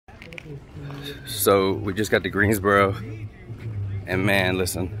So we just got to Greensboro, and man,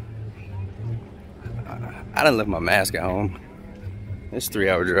 listen, I didn't leave my mask at home. It's a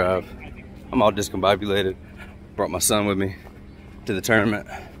 3-hour drive. I'm all discombobulated. Brought my son with me to the tournament.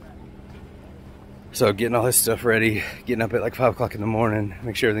 So getting all this stuff ready, getting up at like 5 o'clock in the morning,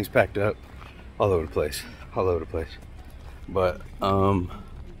 make sure everything's packed up, all over the place, all over the place. But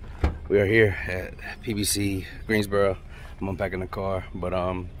we are here at PBC Greensboro. I'm unpacking the car, but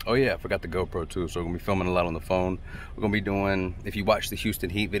oh yeah, I forgot the GoPro too, so we're gonna be filming a lot on the phone. We're gonna be doing, if you watch the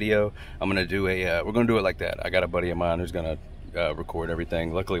Houston Heat video, I'm gonna do a we're gonna do it like that. I got a buddy of mine who's gonna record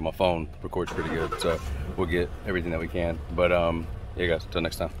everything. Luckily my phone records pretty good, so we'll get everything that we can. But yeah guys, until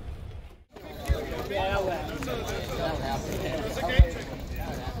next time.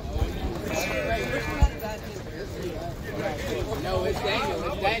 No, it's Daniel,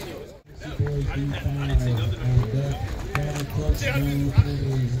 it's Daniel.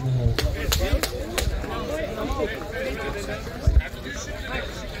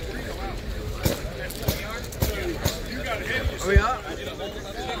 Are we up?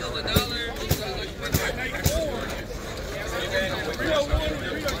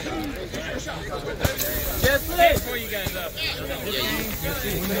 Yes, please. Before you guys up.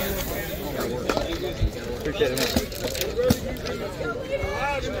 Appreciate it.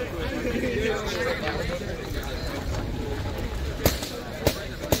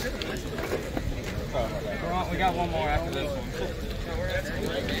 We got one more after this one.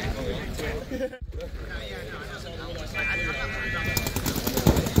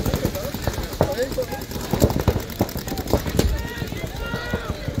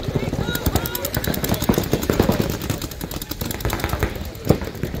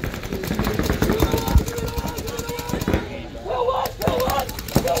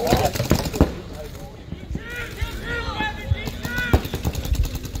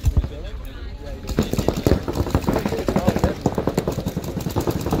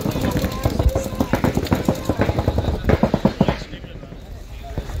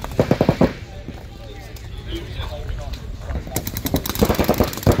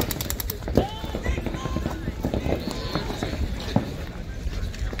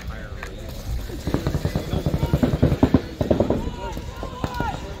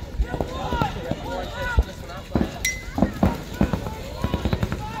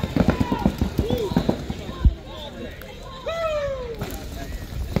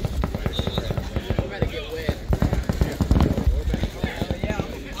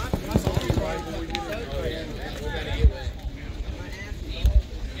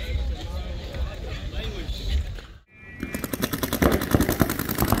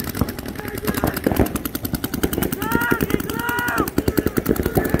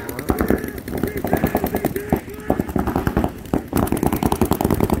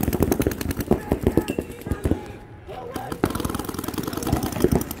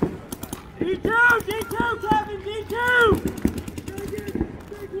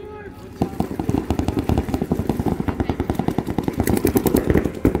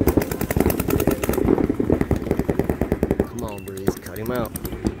 Out.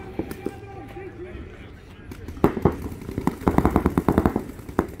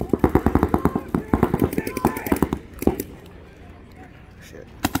 Shit.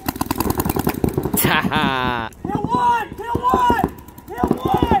 Ta-ha! Kill one! Kill one! Kill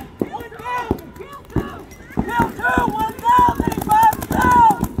one! One down! Kill two! Kill two! 1,085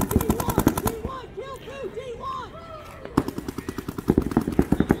 down! D1! Kill two! D1!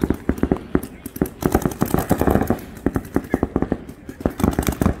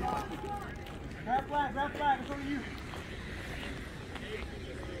 Grab flag, it's on you.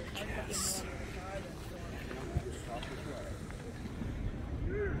 Yes.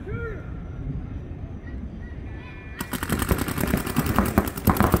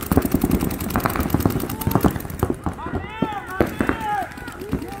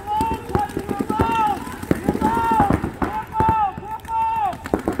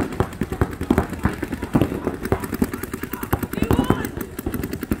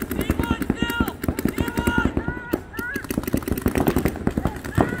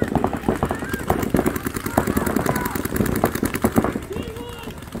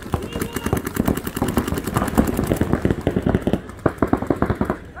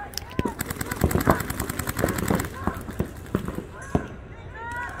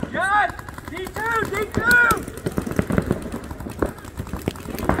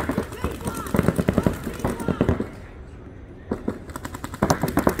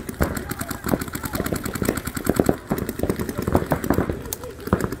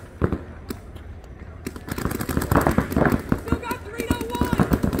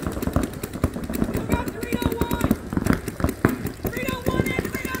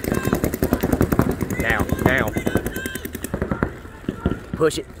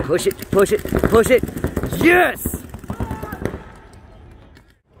 Push it, push it, push it, push it. Yes!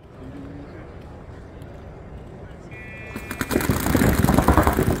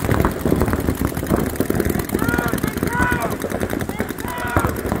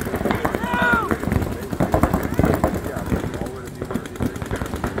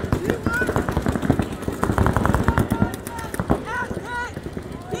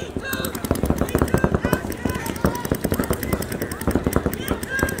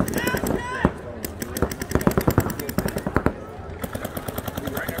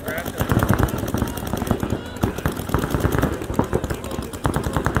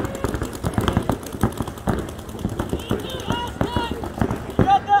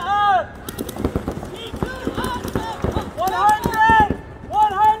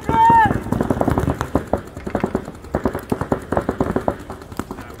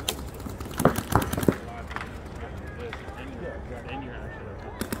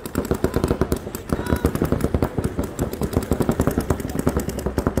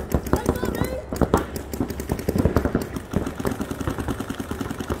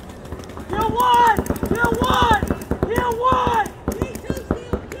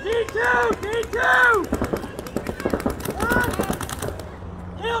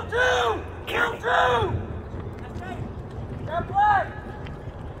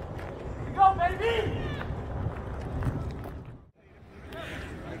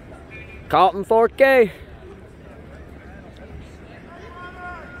 Carlton 4K.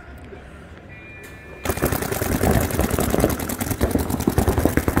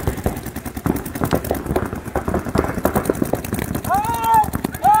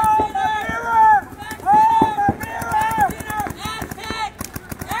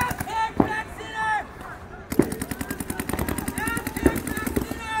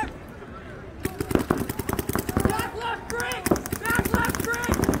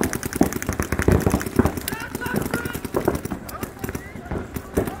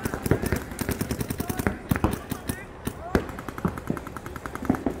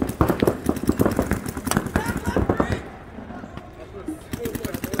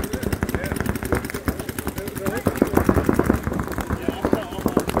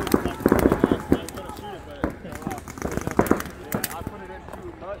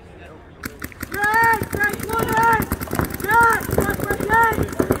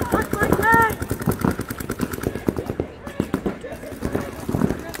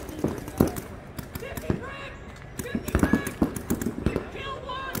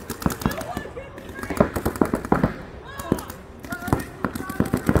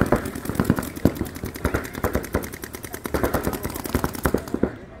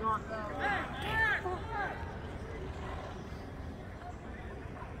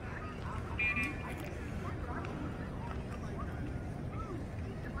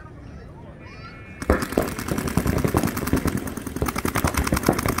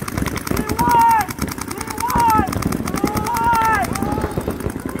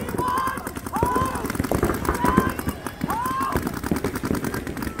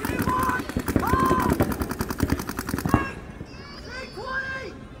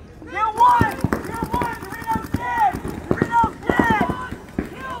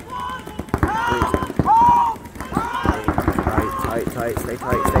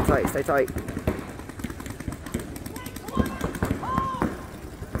 Stay tight.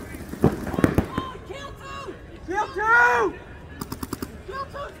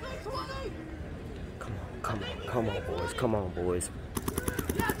 Come on, boys.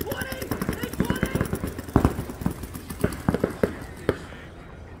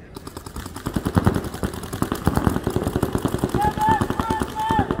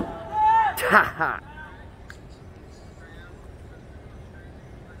 Ha ha.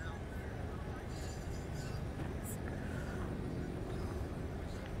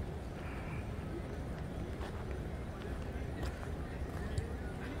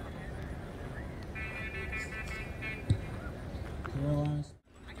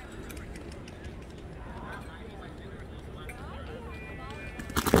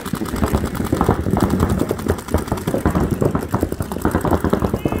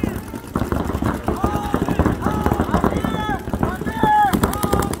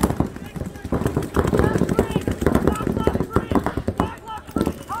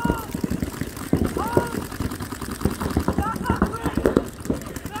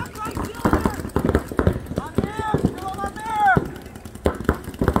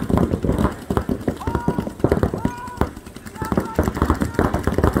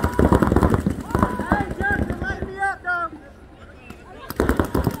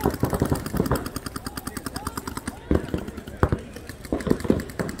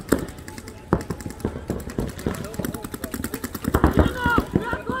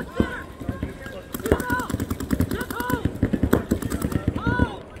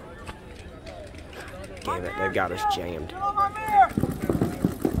 They've got us jammed.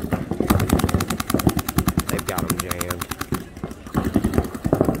 They've got them jammed.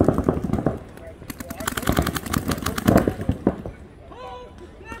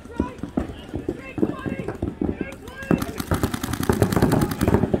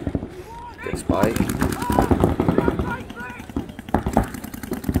 Good spike.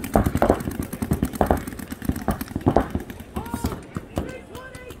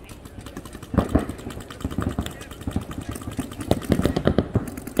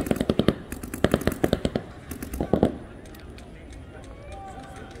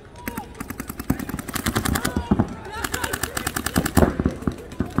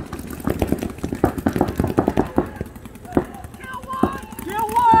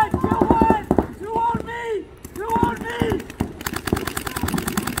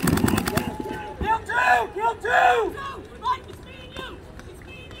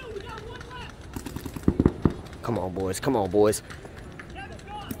 Come on, boys. Come on, boys.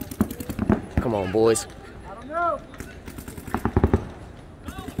 Come on, boys. I don't know.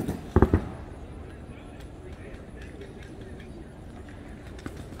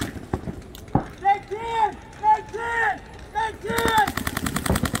 Stay 10! Stay 10! Stay 10!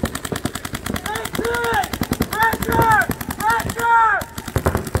 Stay 10! Pressure! Pressure!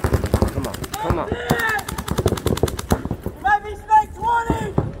 Come on. Come on. You might be snake 20!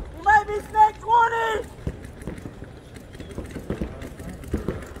 You might be snake 20!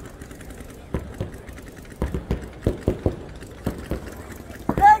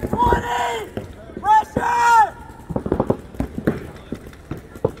 Snake 20! Pressure!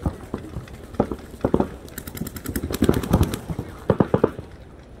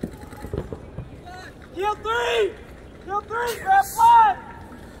 Kill 3! Kill 3! Grab 5!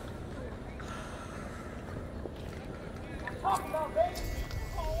 Talk about baby!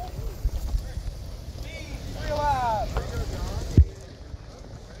 Realize!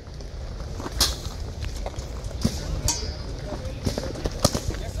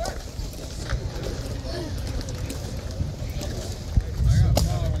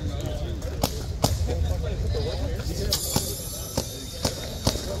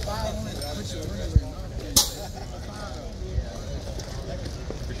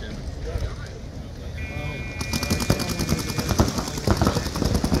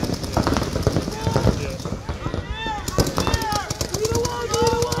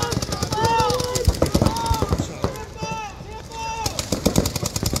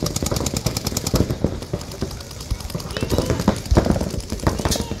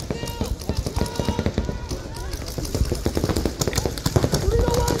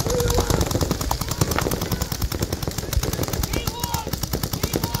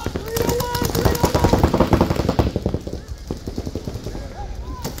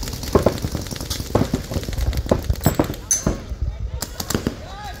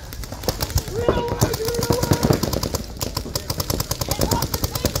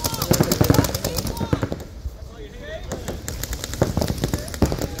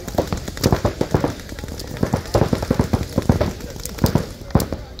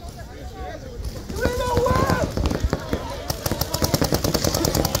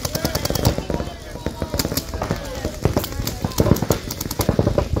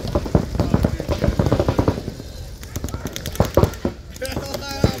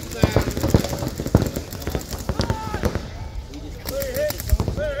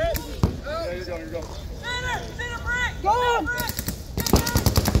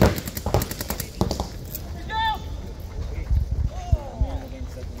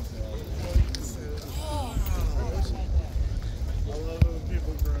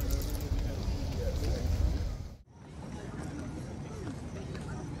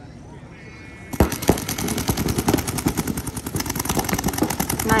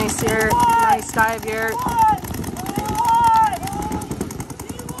 Nice yurt, nice dive yurt.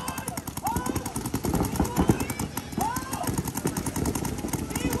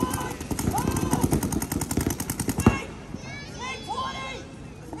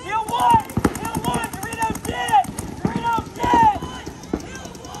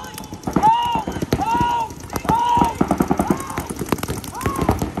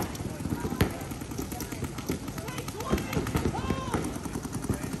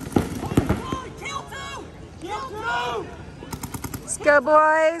 Let's go,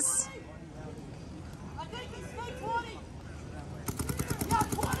 boys.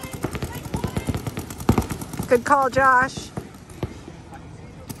 Good call, Josh.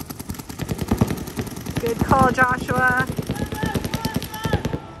 Good call, Joshua.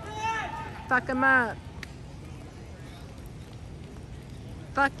 Fuck him up.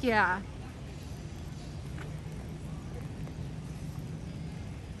 Fuck yeah.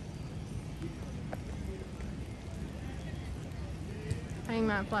 Hang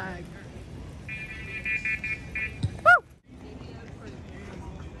that flag.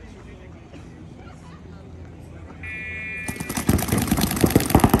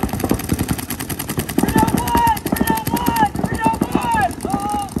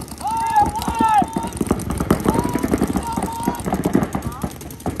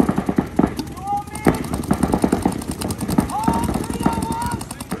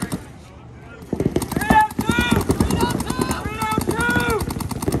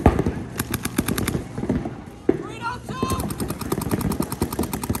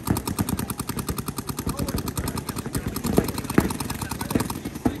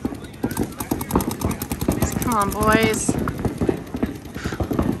 Come on, boys.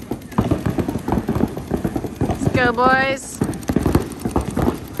 Let's go, boys.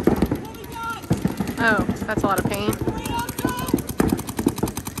 Oh, that's a lot of paint.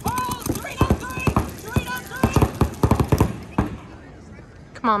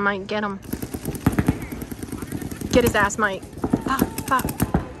 Come on, Mike, get him. Get his ass, Mike. Fuck, fuck.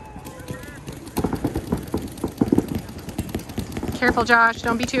 Careful, Josh.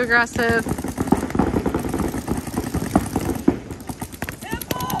 Don't be too aggressive.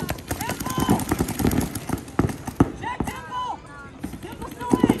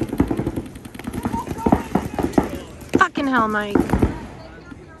 Fucking hell, Mike.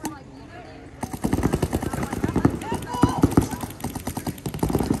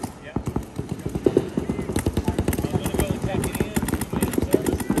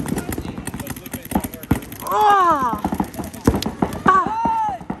 Oh!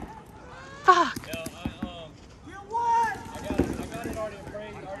 Fuck!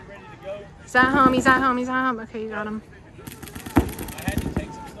 He's at home, he's at home, he's at home. Okay, you got him.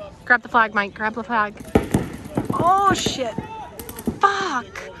 Grab the flag, Mike. Grab the flag. Oh, shit. Fuck!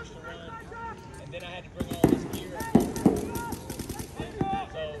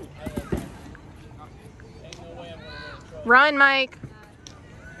 Run, Mike.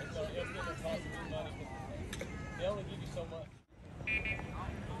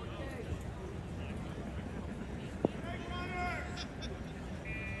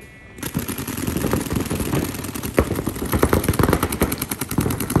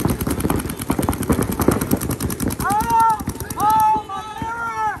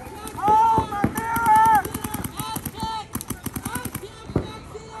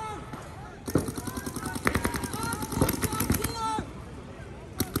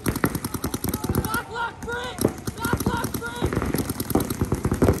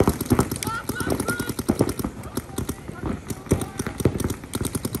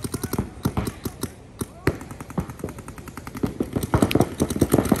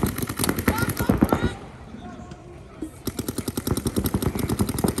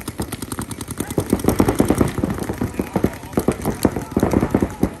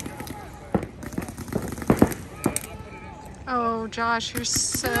 Oh, Josh, you're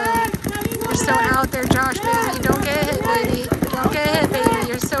so out there, Josh, baby. Don't get hit, baby. Don't get hit, baby.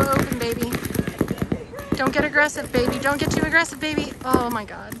 You're so open, baby. Don't get aggressive, baby. Don't get too aggressive, baby. Oh my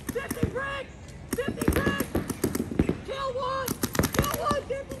God. 50 bricks! 50 bricks! Kill one! Kill one!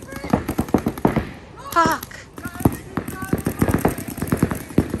 50 bricks! Fuck.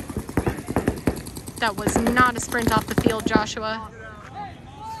 That was not a sprint off the field, Joshua.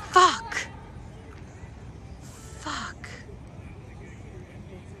 Fuck. Fuck.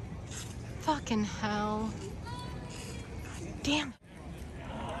 Fucking hell. Damn.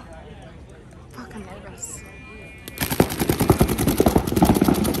 Fuck, I'm nervous.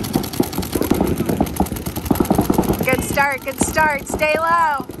 Good start, good start. Stay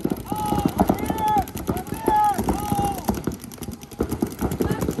low.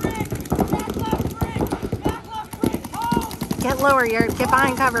 Get lower, Yerp. Get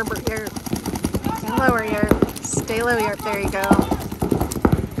behind cover, Yerp. Get lower, Yerp. Stay low, Yerp. There you go.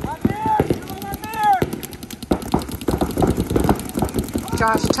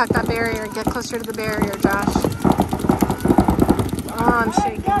 Josh, tuck that barrier. Get closer to the barrier, Josh. Oh, I'm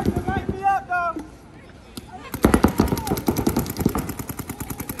shaking.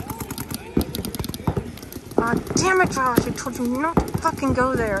 Oh, damn it, Josh. I told you not to fucking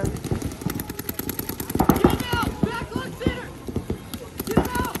go there.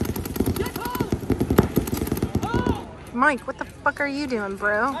 Mike, what the fuck are you doing,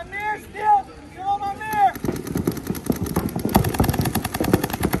 bro? My mirror still! Still on my mirror!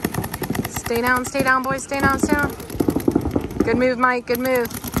 Stay down, boys. Stay down, stay down. Good move, Mike. Good move.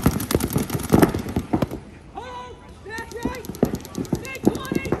 Hold! Back right! Stay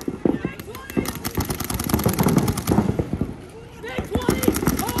 20! Stay 20! Stay 20!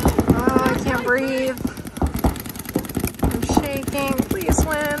 Hold! Oh, I can't breathe. I'm shaking. Please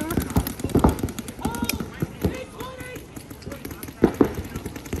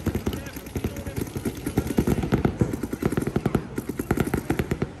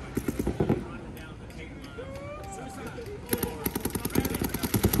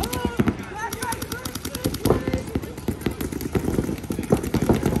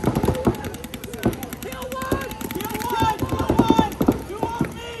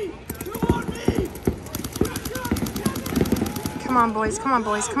on, boys. Come on,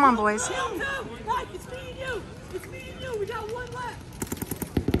 boys. Come on, boys. Kill two. Mike, it's me and you. It's me and you. We got one left.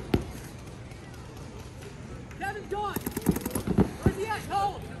 Kevin's gone. Where's he at?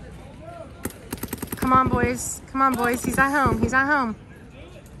 Cole. Come on, boys. Come on, boys. He's at home. He's at home.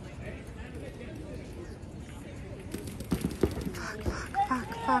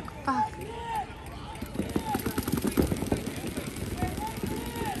 Fuck.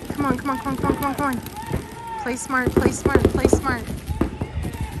 Come on. Play smart.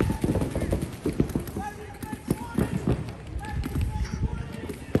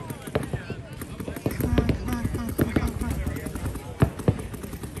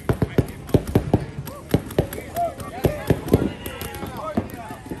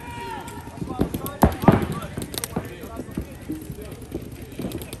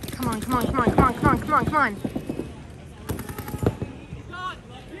 Come on.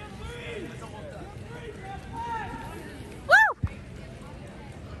 Woo!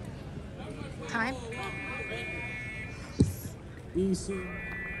 Time. Easy.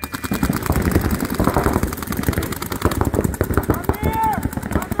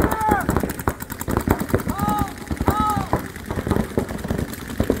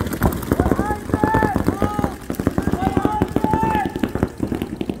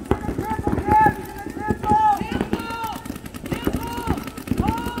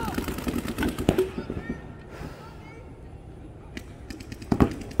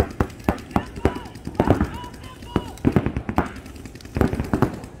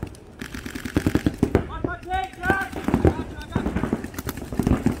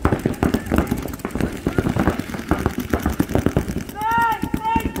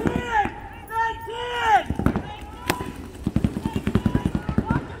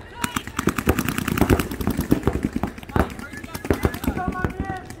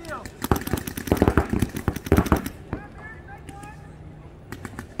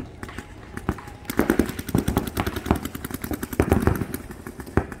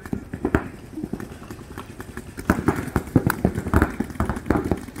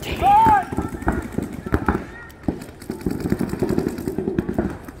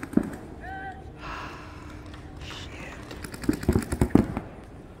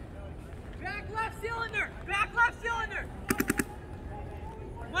 Back left cylinder!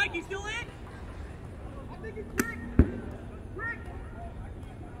 Mike, you still in? I think it's Rick! Rick!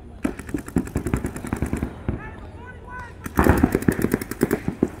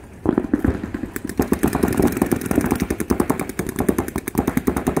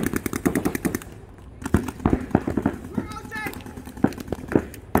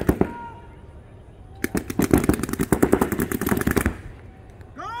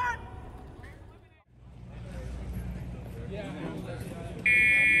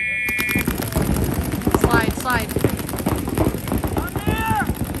 Slide.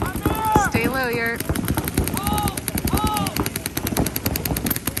 Stay low, you're.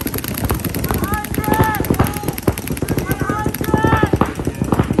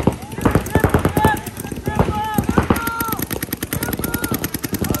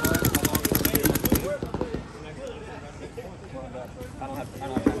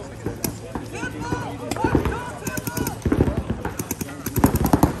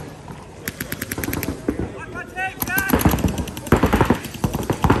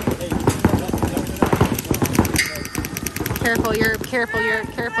 Careful,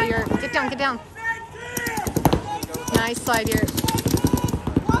 you're. Get down. Nice slide here.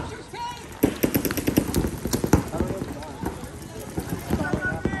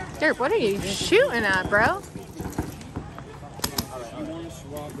 Derek, what are you shooting at, bro?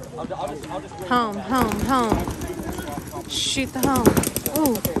 Home. Shoot the home.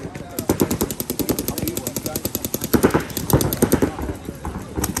 Ooh.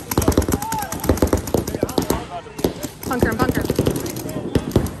 Bunker.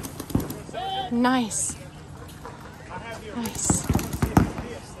 Nice.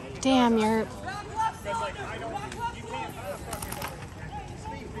 Damn, you're.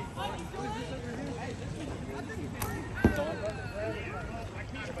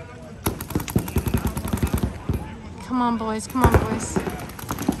 Come on, boys.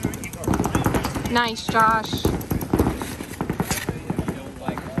 Nice, Josh.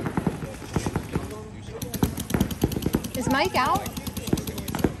 Is Mike out?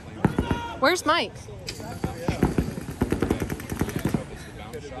 Where's Mike?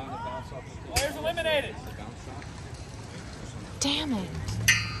 Players eliminated. Damn it.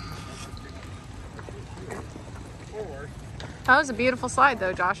 That was a beautiful slide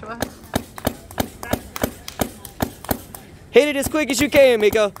though, Joshua. Hit it as quick as you can,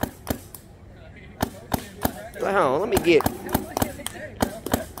 Miko. Hold on, let me get.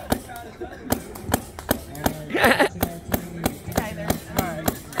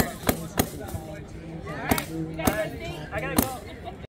 I gotta go.